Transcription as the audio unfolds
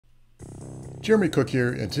Jeremy Cook here,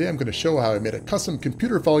 and today I'm going to show how I made a custom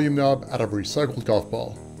computer volume knob out of a recycled golf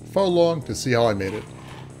ball. Follow along to see how I made it.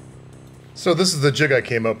 So this is the jig I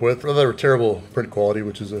came up with. Rather terrible print quality,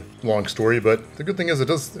 which is a long story, but the good thing is it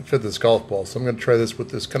does fit this golf ball. So I'm going to try this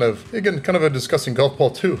with this kind of a disgusting golf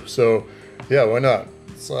ball too. So yeah, why not?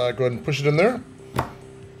 Let's go ahead and push it in there.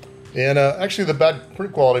 And actually the bad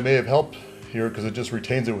print quality may have helped here because it just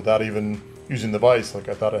retains it without even using the vise like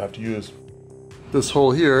I thought I'd have to use. This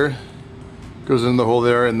hole here goes in the hole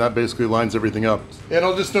there, and that basically lines everything up. And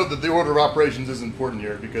I'll just note that the order of operations is important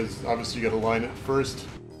here because obviously you got to line it first.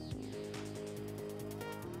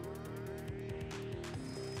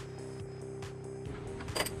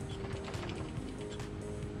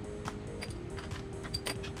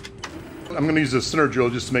 I'm going to use a center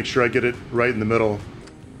drill just to make sure I get it right in the middle.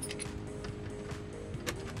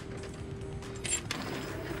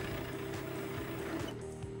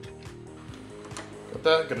 Got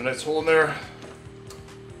that, got a nice hole in there.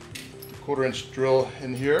 1/4 inch drill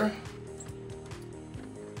in here.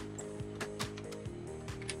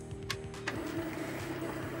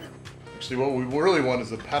 Actually, what we really want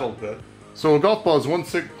is a paddle bit. So a golf ball is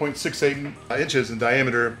 1.68 inches in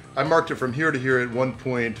diameter. I marked it from here to here at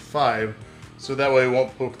 1.5, so that way it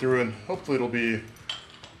won't poke through, and hopefully it'll be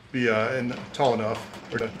tall enough.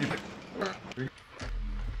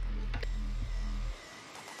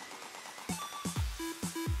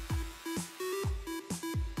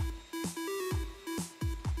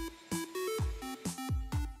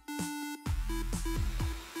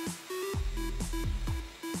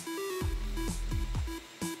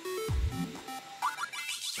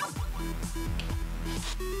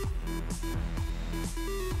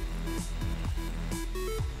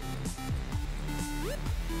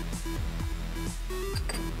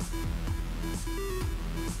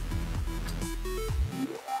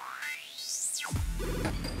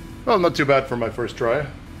 Well, not too bad for my first try. Let's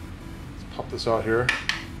pop this out here.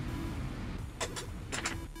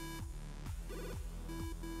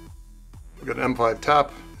 We've got an M5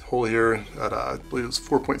 tap hole here at I believe it's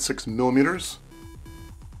 4.6 millimeters.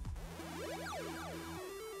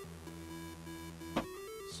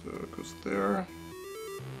 So it goes there.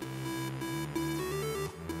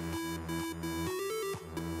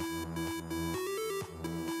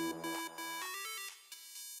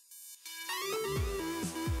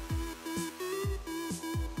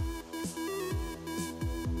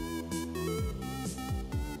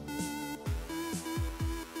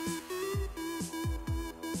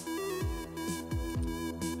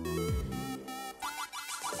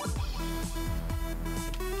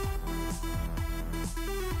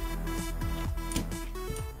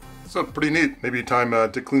 So pretty neat. Maybe time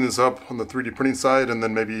to clean this up on the 3D printing side and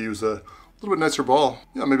then maybe use a little bit nicer ball.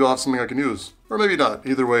 Yeah, maybe I'll have something I can use. Or maybe not.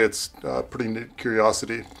 Either way, it's pretty neat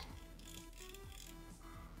curiosity.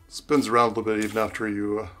 Spins around a little bit even after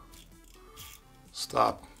you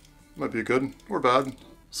stop. Might be good or bad.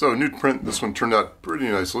 So nude print, this one turned out pretty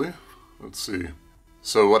nicely. Let's see.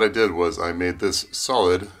 So what I did was I made this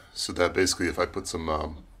solid so that basically if I put some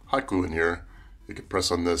hot glue in here, it could press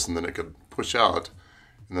on this and then it could push out.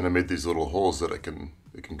 And then I made these little holes that it can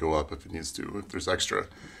go up if it needs to, if there's extra.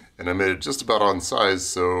 And I made it just about on size,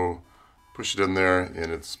 so push it in there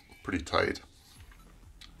and it's pretty tight.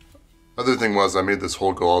 Other thing was I made this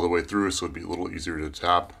hole go all the way through so it'd be a little easier to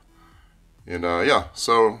tap. And yeah,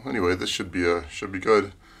 so anyway, this should be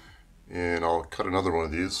good. And I'll cut another one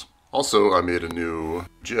of these. Also, I made a new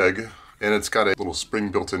jig, and it's got a little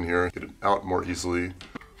spring built in here, get it out more easily.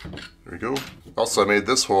 There we go. Also, I made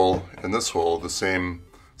this hole and this hole the same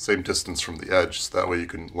distance from the edge, so that way you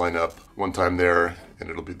can line up one time there and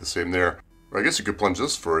it'll be the same there. Or I guess you could plunge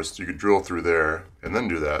this first, you could drill through there and then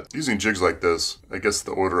do that. Using jigs like this, I guess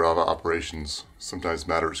the order of operations sometimes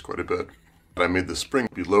matters quite a bit. But I made the spring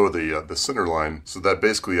below the center line, so that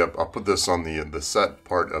basically I'll put this on the set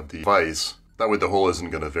part of the vise. That way the hole isn't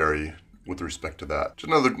going to vary with respect to that.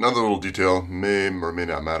 Just another little detail, may or may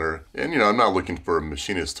not matter. And you know, I'm not looking for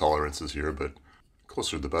machinist tolerances here, but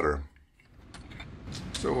closer the better.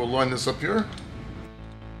 So we'll line this up here.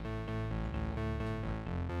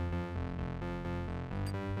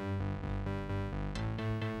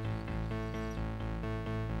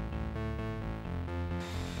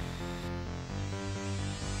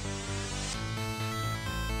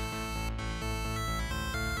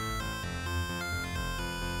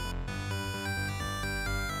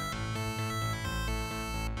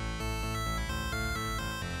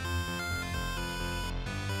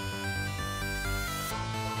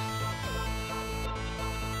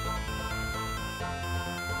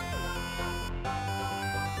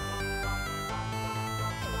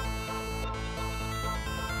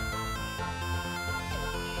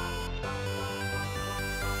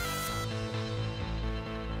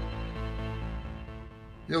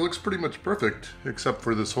 Yeah, it looks pretty much perfect, except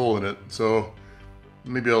for this hole in it. So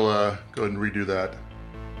maybe I'll go ahead and redo that.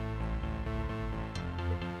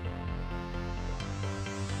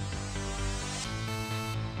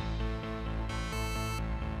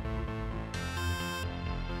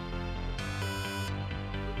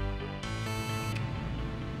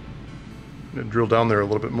 I'm gonna drill down there a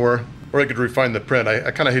little bit more, or I could refine the print.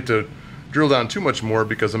 I kind of hate to drill down too much more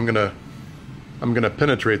because I'm gonna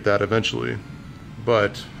penetrate that eventually,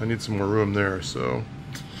 but I need some more room there. So,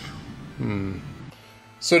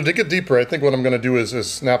 So to dig it deeper, I think what I'm gonna do is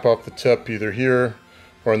snap off the tip either here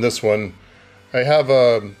or on this one. I have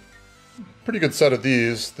a pretty good set of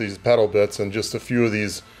these paddle bits and just a few of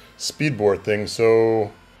these speed bore things.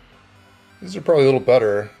 So these are probably a little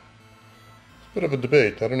better. It's a bit of a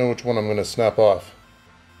debate. I don't know which one I'm gonna snap off.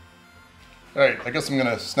 All right, I guess I'm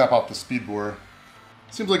gonna snap off the speed bore.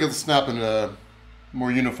 Seems like it's snapping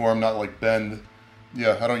more uniform, not like bend.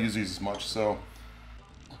 Yeah, I don't use these as much, so.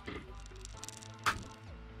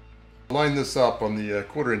 Line this up on the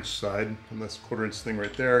 1/4 inch side, on this 1/4 inch thing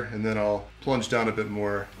right there, and then I'll plunge down a bit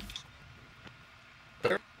more.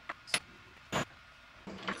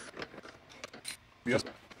 Yes.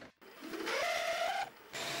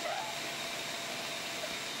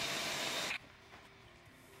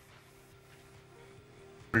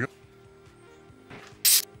 There we go.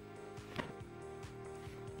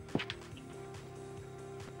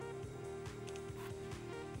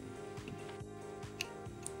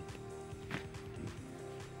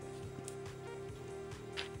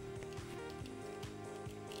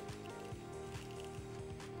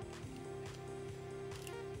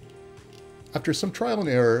 After some trial and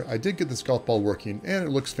error, I did get this golf ball working and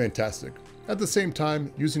it looks fantastic. At the same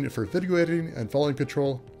time, using it for video editing and volume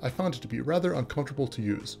control, I found it to be rather uncomfortable to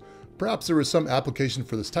use. Perhaps there was some application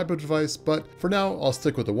for this type of device, but for now I'll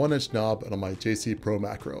stick with the 1-inch knob on my JC Pro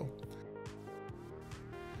Macro.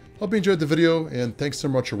 Hope you enjoyed the video and thanks so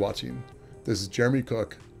much for watching. This is Jeremy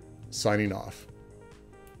Cook, signing off.